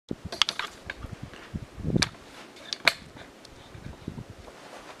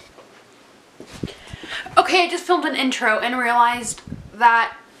Okay, I just filmed an intro and realized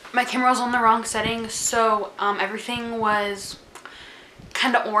that my camera was on the wrong setting, so everything was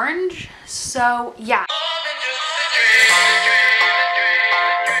kind of orange. So yeah.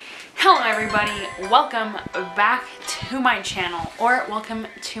 Hello everybody, welcome back to my channel, or welcome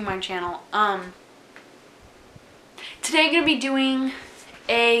to my channel. Today I'm gonna be doing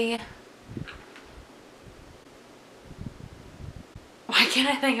a, why can't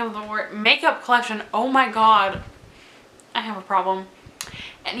I think of the word, makeup collection. Oh my god, I have a problem.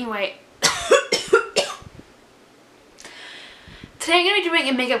 Anyway, today I'm going to be doing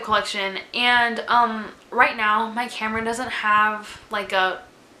a makeup collection, and right now my camera doesn't have like a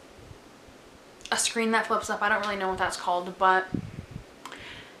screen that flips up. I don't really know what that's called, but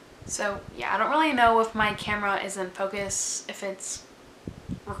so yeah, I don't really know if my camera is in focus, if it's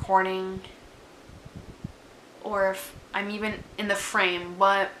recording, or if I'm even in the frame,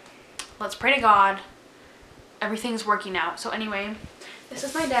 but let's pray to God everything's working out. So anyway, this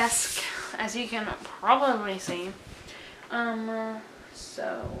is my desk, as you can probably see.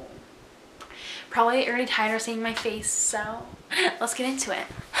 So probably already tired of seeing my face, so let's get into it.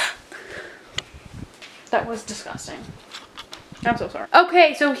 That was disgusting. I'm so sorry.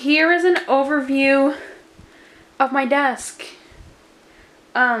 Okay, so here is an overview of my desk.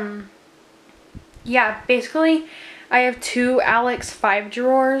 Yeah, basically I have two Alex 5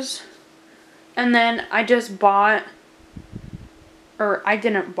 drawers, and then I just bought, or I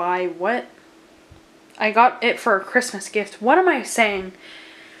didn't buy, what? I got it for a Christmas gift. What am I saying?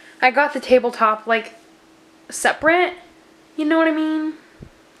 I got the tabletop like separate, you know what I mean?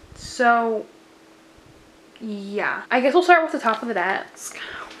 So yeah, I guess we'll start with the top of the desk.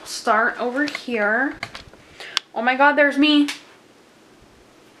 We'll start over here. Oh my god, there's me.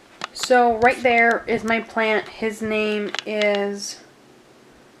 So right there is my plant. His name is,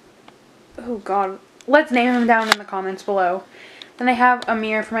 oh god, let's name him down in the comments below. Then I have a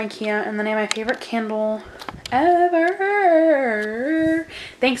mirror from IKEA, and then I have my favorite candle ever.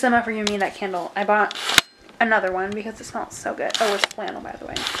 Thanks, Emma, for giving me that candle. I bought another one because it smells so good. Oh, it's flannel, by the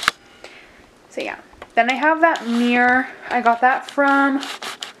way. So yeah. Then I have that mirror. I got that from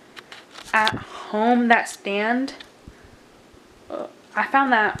At Home, that stand. I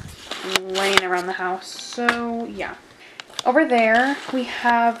found that laying around the house. So yeah. Over there we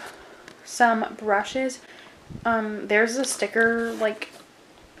have some brushes. There's a sticker like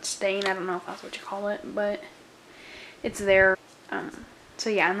stain, I don't know if that's what you call it, but it's there. So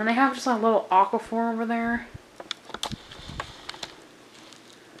yeah, and then I have just a little Aquaphor over there.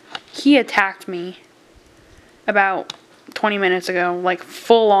 He attacked me about 20 minutes ago, like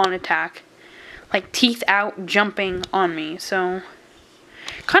full on attack, like teeth out, jumping on me, so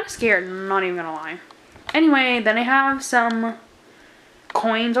kind of scared, not even gonna lie. Anyway, then I have some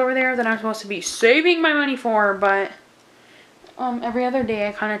coins over there that I'm supposed to be saving my money for, but every other day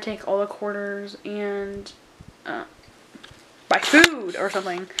I kind of take all the quarters and buy food or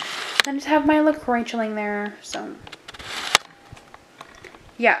something. Then I just have my LaCroix chilling there, so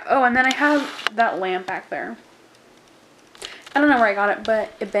yeah. Oh, and then I have that lamp back there. I don't know where I got it,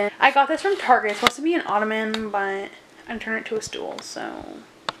 but it bent. I got this from Target. It's supposed to be an ottoman, but I turned it to a stool, so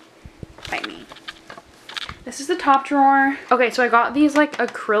bite me. This is the top drawer. Okay, so I got these like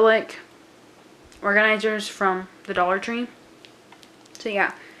acrylic organizers from the Dollar Tree. So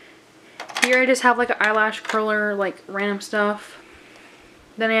yeah. Here I just have like an eyelash curler, like random stuff.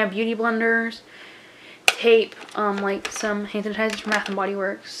 Then I have beauty blenders, tape, like some hand sanitizer from Bath and Body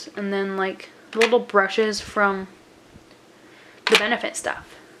Works, and then like little brushes from the Benefit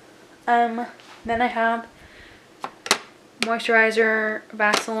stuff. Then I have moisturizer,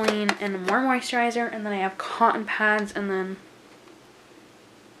 Vaseline, and more moisturizer, and then I have cotton pads, and then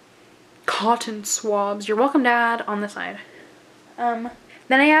cotton swabs. You're welcome, Dad, on the side. Then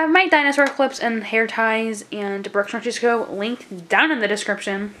I have my dinosaur clips and hair ties and Brooks Notchesco linked down in the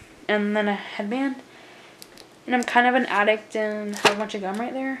description, and then a headband. And I'm kind of an addict and have a bunch of gum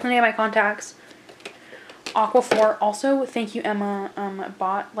right there. Then I have my contacts. Aquaphor, also, thank you, Emma.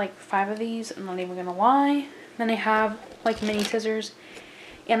 Bought like 5 of these, I'm not even gonna lie. Then I have like mini scissors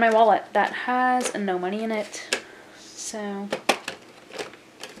and my wallet that has no money in it. So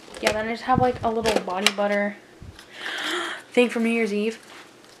yeah, then I just have like a little body butter thing from New Year's Eve.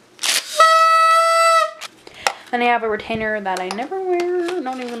 Then I have a retainer that I never wear,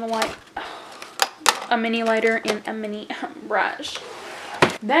 not even gonna lie. A mini lighter and a mini brush.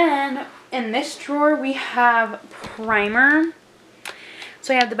 Then in this drawer we have primer.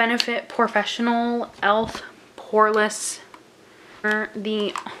 So I have the Benefit Professional Elf Poreless,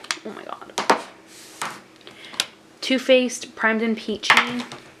 the, oh my god, Too Faced Primed and Peachy,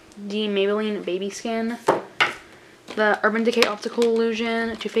 the Maybelline Baby Skin, the Urban Decay Optical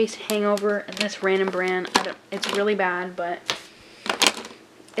Illusion, Too Faced Hangover, and this random brand. It's really bad, but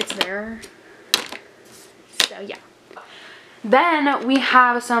it's there. So yeah. Then we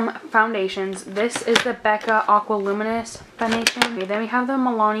have some foundations. This is the Becca Aqua Luminous foundation. Okay, then we have the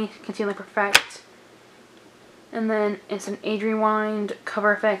Milani Concealing Perfect. And then it's an Age Rewind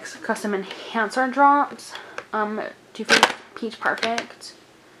Cover FX Custom Enhancer Drops. Too Faced Peach Perfect.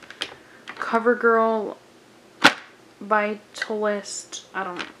 CoverGirl Vitalist, I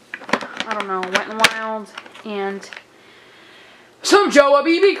don't know, Wet n Wild, and some Joa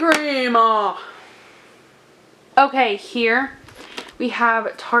BB cream. Okay, here we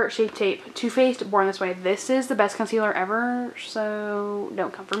have Tarte Shape Tape, Too Faced Born This Way. This is the best concealer ever, so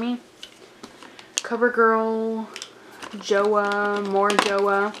don't come for me. CoverGirl, Joa, more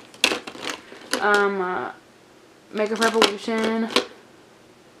Joa, Makeup Revolution,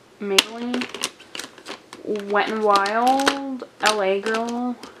 Maybelline, Wet n Wild, LA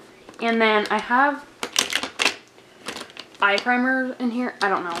Girl, and then I have eye primer in here. I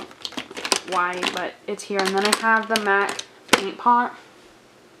don't know why, but it's here. And then I have the MAC Paint Pot.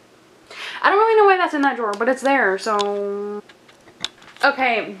 I don't really know why that's in that drawer, but it's there, so.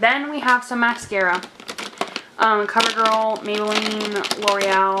 Okay, then we have some mascara. CoverGirl, Maybelline,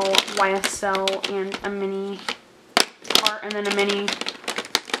 L'Oreal, YSL, and a mini Tarte, and then a mini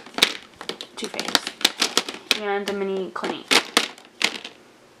Too Faced, and a mini Clinique.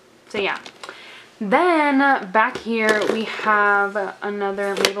 So yeah. Then back here we have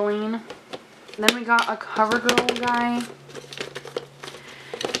another Maybelline. Then we got a CoverGirl guy.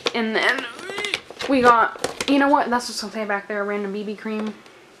 And then we got, you know what, that's just something back there, a random BB cream.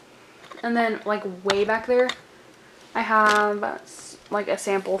 And then like way back there, I have like a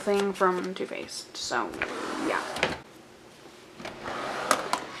sample thing from Too Faced. So yeah.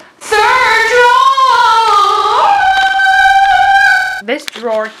 This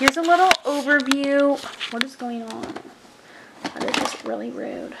drawer, here's a little overview. What is going on? That is just really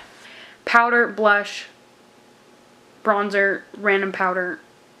rude. Powder, blush, bronzer, random powder,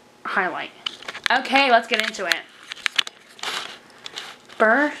 highlight. Okay, let's get into it.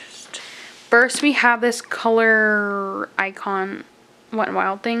 First we have this color icon Wet n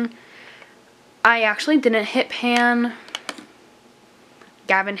Wild thing. I actually didn't hit pan.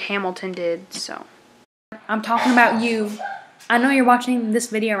 Gavin Hamilton did, so. I'm talking about you. I know you're watching this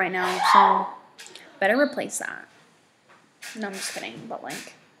video right now, so better replace that. No, I'm just kidding, but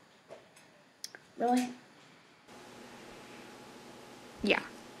like, really? Yeah.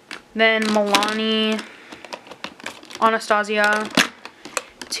 Then Milani, Anastasia,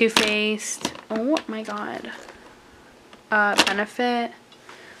 Too Faced, oh my god, Benefit,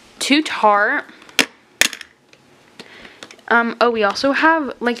 Too Tarte. Oh, we also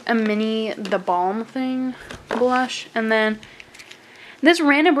have like a mini The Balm thing blush, and then this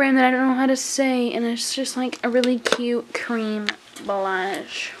random brand that I don't know how to say, and it's just like a really cute cream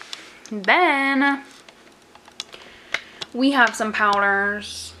blush. Then we have some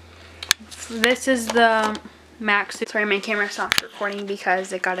powders. This is the MAC. Sorry, my camera stopped recording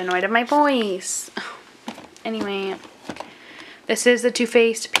because it got annoyed at my voice. Anyway, this is the Too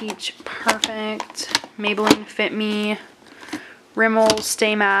Faced Peach Perfect, Maybelline Fit Me, Rimmel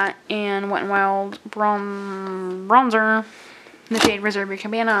Stay Matte, and Wet n Wild bronzer. The shade Reserve Your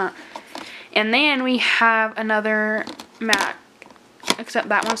Cabana. And then we have another MAC, except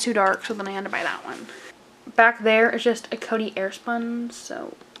that one's too dark, so then I had to buy that one. Back there is just a Coty Airspun,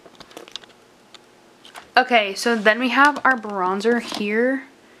 so. Okay, so then we have our bronzer here.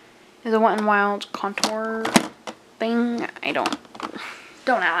 Is a Wet n Wild contour thing. I don't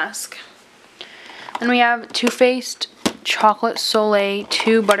ask. Then we have Too Faced Chocolate Soleil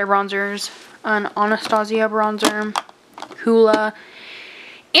 2 butter bronzers, an Anastasia bronzer, Hoola,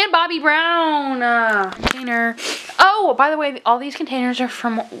 and Bobbi Brown container. Oh, by the way, all these containers are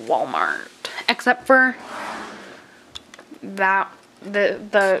from Walmart, except for that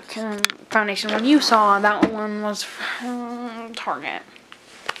the foundation one you saw. That one was from Target.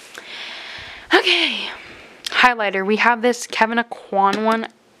 Okay, highlighter. We have this Kevyn Aucoin one,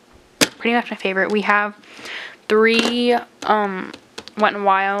 pretty much my favorite. We have 3 Wet n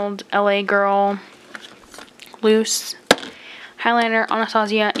Wild, LA Girl, Loose highlighter,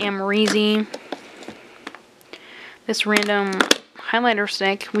 Anastasia Amrezy. This random highlighter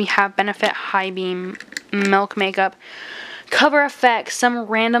stick. We have Benefit High Beam Milk Makeup, Cover FX, some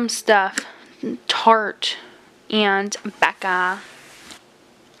random stuff, Tarte, and Becca.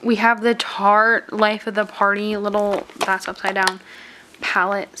 We have the Tarte Life of the Party little, that's upside down,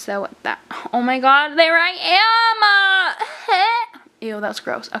 palette. So that, oh my god, there I am! Ew, that's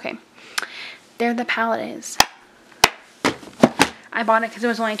gross. Okay, there the palette is. I bought it because it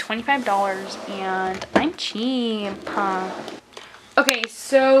was only $25 and I'm cheap. Okay,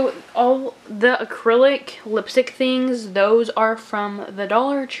 so all the acrylic lipstick things, those are from the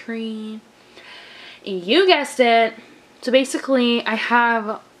Dollar Tree. You guessed it. So basically, I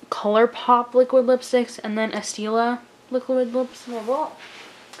have ColourPop liquid lipsticks and then Estila liquid lipstick.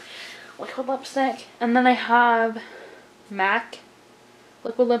 And then I have MAC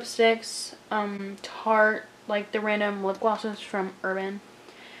liquid lipsticks, Tarte, like the random lip glosses from Urban,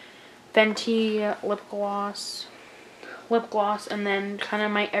 Fenty lip gloss, and then kind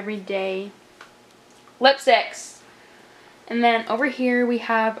of my everyday lipsticks. And then over here we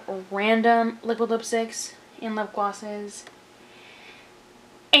have random liquid lipsticks and lip glosses.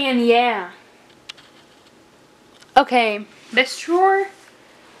 And yeah. Okay, this drawer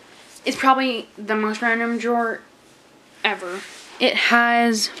is probably the most random drawer ever. It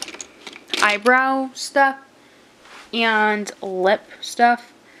has eyebrow stuff and lip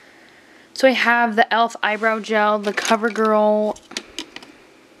stuff. So I have the e.l.f. eyebrow gel, the CoverGirl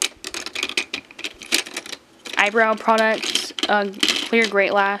eyebrow products, clear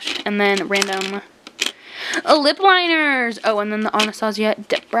great lash, and then random lip liners. Oh, and then the Anastasia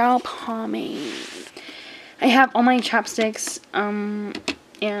Dip Brow Pomade. I have all my chapsticks,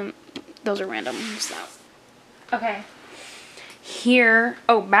 and those are random, so. Okay. Here,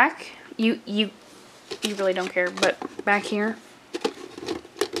 oh, back, you really don't care, but back here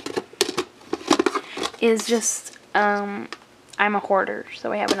is just, I'm a hoarder,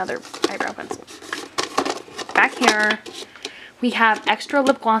 so I have another eyebrow pencil. Back here, we have extra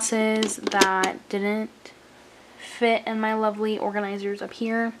lip glosses that didn't fit in my lovely organizers up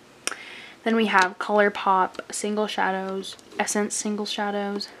here. Then we have ColourPop single shadows, Essence single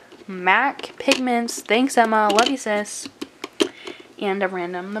shadows, MAC pigments, thanks Emma, love you sis, and a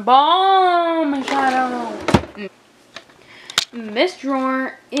random The Balm shadow. This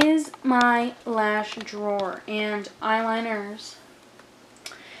drawer is my lash drawer and eyeliners.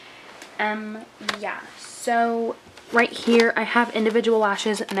 Yeah, so right here I have individual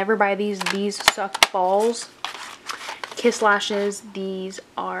lashes. Never buy these. These suck balls. Kiss lashes. These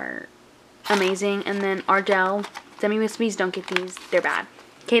are amazing. And then Ardell Demi Wispies, don't get these. They're bad.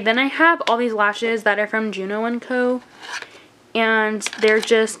 Okay, then I have all these lashes that are from Juno & Co. And they're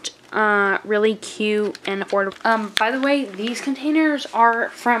just really cute and affordable. By the way, these containers are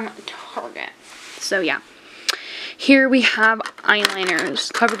from Target. So yeah. Here we have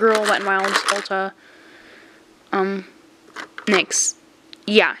eyeliners. CoverGirl, Wet n Wild, Ulta, NYX.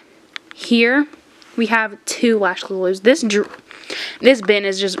 Yeah. Here we have 2 lash glues. This bin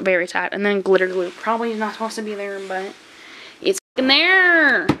is just very tight. And then glitter glue. Probably not supposed to be there, but it's in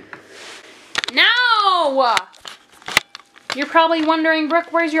there. No! You're probably wondering,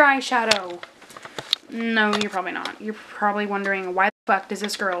 Brooke, where's your eyeshadow? No, you're probably not. You're probably wondering, why the fuck does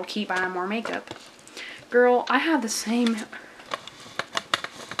this girl keep buying more makeup? Girl, I have the same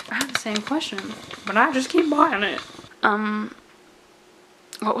question, but I just keep buying it.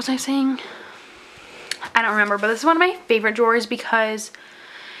 What was I saying? I don't remember, but this is one of my favorite drawers because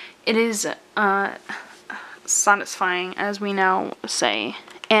it is satisfying, as we now say.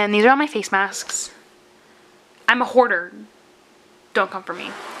 And these are all my face masks. I'm a hoarder. Don't come for me.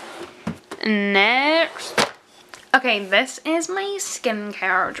 Next. Okay, this is my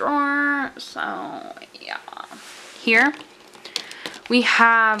skincare drawer. So, yeah. Here we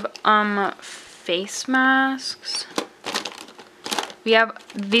have face masks.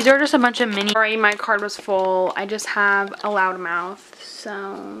 These are just a bunch of mini. Sorry, my card was full. I just have a loud mouth,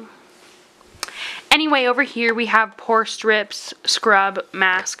 so. Anyway, over here we have pore strips, scrub,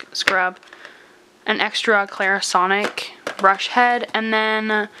 mask, scrub, an extra Clarisonic brush head, and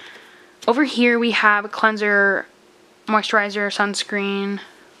then over here we have cleanser, moisturizer, sunscreen,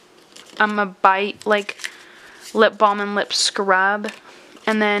 a Bite like lip balm and lip scrub,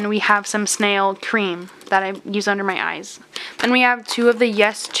 and then we have some snail cream that I use under my eyes. Then we have 2 of the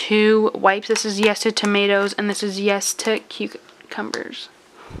Yes To wipes. This is Yes To tomatoes and this is Yes To cucumbers.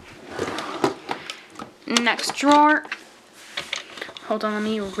 Next drawer. Hold on, let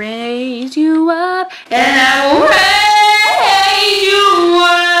me raise you up and I will raise you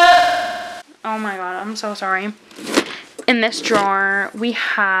up. Oh my god, I'm so sorry. In this drawer, we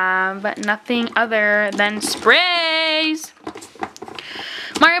have nothing other than sprays.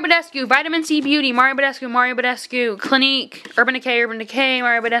 Mario Badescu, Vitamin C Beauty, Mario Badescu, Clinique, Urban Decay,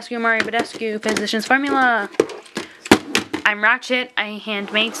 Mario Badescu, Physicians Formula. I'm Ratchet, I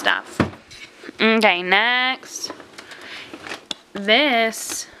handmade stuff. Okay, next.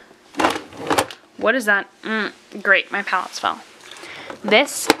 This, what is that? Great, my palettes fell.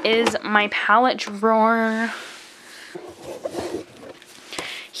 This is my palette drawer.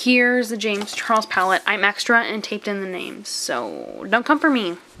 Here's the James Charles palette. I'm extra and taped in the names, so don't come for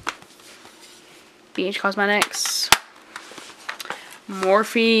me. BH Cosmetics.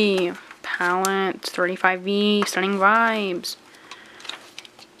 Morphe palette, 35V, Stunning Vibes.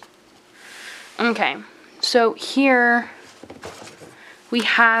 Okay, so here we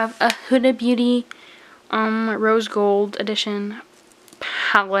have a Huda Beauty Rose Gold Edition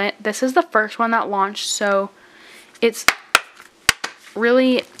palette. This is the first one that launched, so it's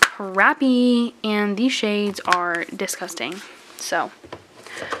really crappy and these shades are disgusting. So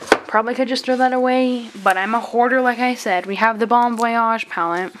probably could just throw that away, but I'm a hoarder like I said. We have the Bon Voyage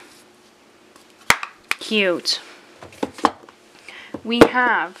palette. Cute. We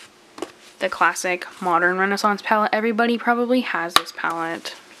have the classic Modern Renaissance palette. Everybody probably has this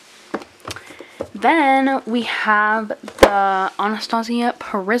palette. Then we have the Anastasia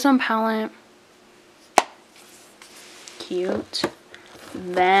Prism palette. Cute.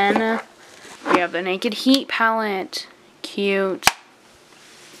 Then we have the Naked Heat palette. Cute.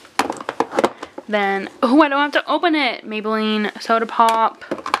 Then, oh, I don't have to open it. Maybelline Soda Pop.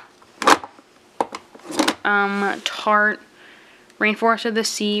 Tarte Rainforest of the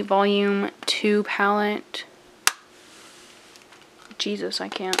Sea Volume 2 palette. Jesus, I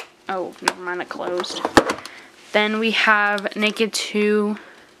can't. Oh, never mind, it closed. Then we have Naked 2,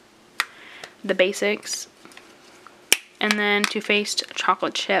 the basics. And then Too Faced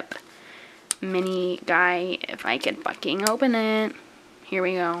Chocolate Chip Mini Guy, if I could fucking open it. Here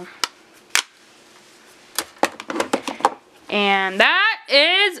we go. And that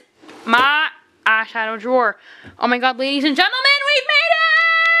is my eyeshadow drawer. Oh my god, ladies and gentlemen, we've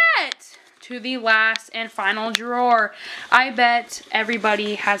made it to the last and final drawer. I bet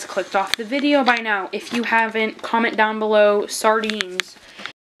everybody has clicked off the video by now. If you haven't, comment down below sardines.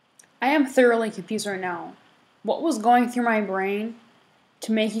 I am thoroughly confused right now. What was going through my brain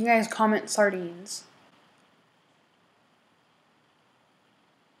to make you guys comment sardines?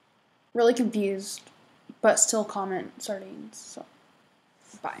 Really confused, but still comment sardines. So,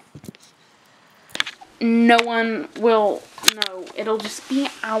 bye. No one will know. It'll just be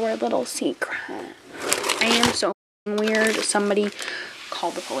our little secret. I am so weird. Somebody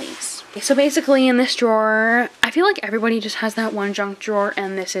called the police. So basically in this drawer, I feel like everybody just has that one junk drawer,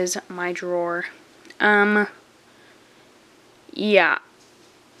 and this is my drawer. Yeah.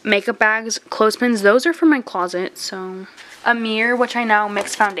 Makeup bags, clothespins, those are from my closet, so. A mirror, which I now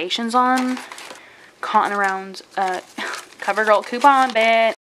mix foundations on. Cotton Around, CoverGirl coupon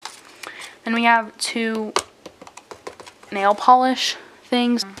bit. Then we have 2 nail polish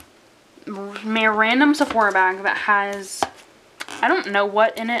things. My random Sephora bag that has, I don't know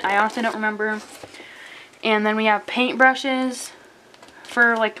what in it. I honestly don't remember. And then we have paint brushes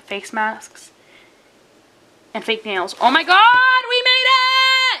for like face masks. And fake nails. Oh my god, we made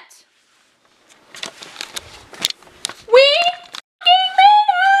it! We fucking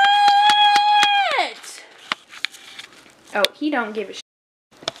made it! Oh, he don't give a shit.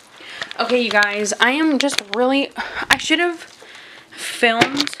 Okay, you guys, I am just really, I should have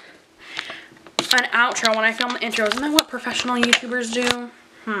filmed an outro when I film the intro. Isn't that what professional YouTubers do?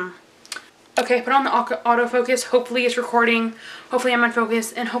 Okay, put on the autofocus. Hopefully it's recording. Hopefully I'm on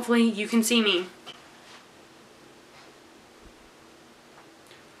focus, and hopefully you can see me.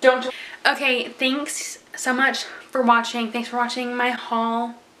 Don't. Okay, thanks so much for watching. Thanks for watching my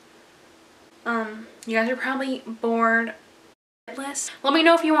haul. You guys are probably bored. Let me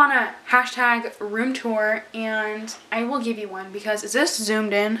know if you want a hashtag room tour, and I will give you one, because is this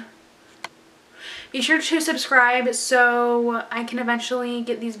zoomed in? Be sure to subscribe so I can eventually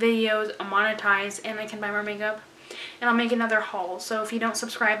get these videos monetized and I can buy more makeup, and I'll make another haul. So if you don't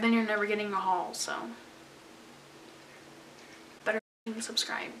subscribe, then you're never getting a haul. So better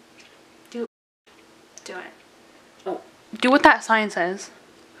subscribe. Do it. Oh, do what that sign says.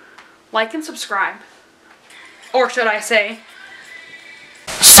 Like and subscribe. Or should I say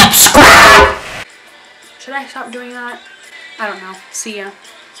subscribe? Should I stop doing that? I don't know. See ya.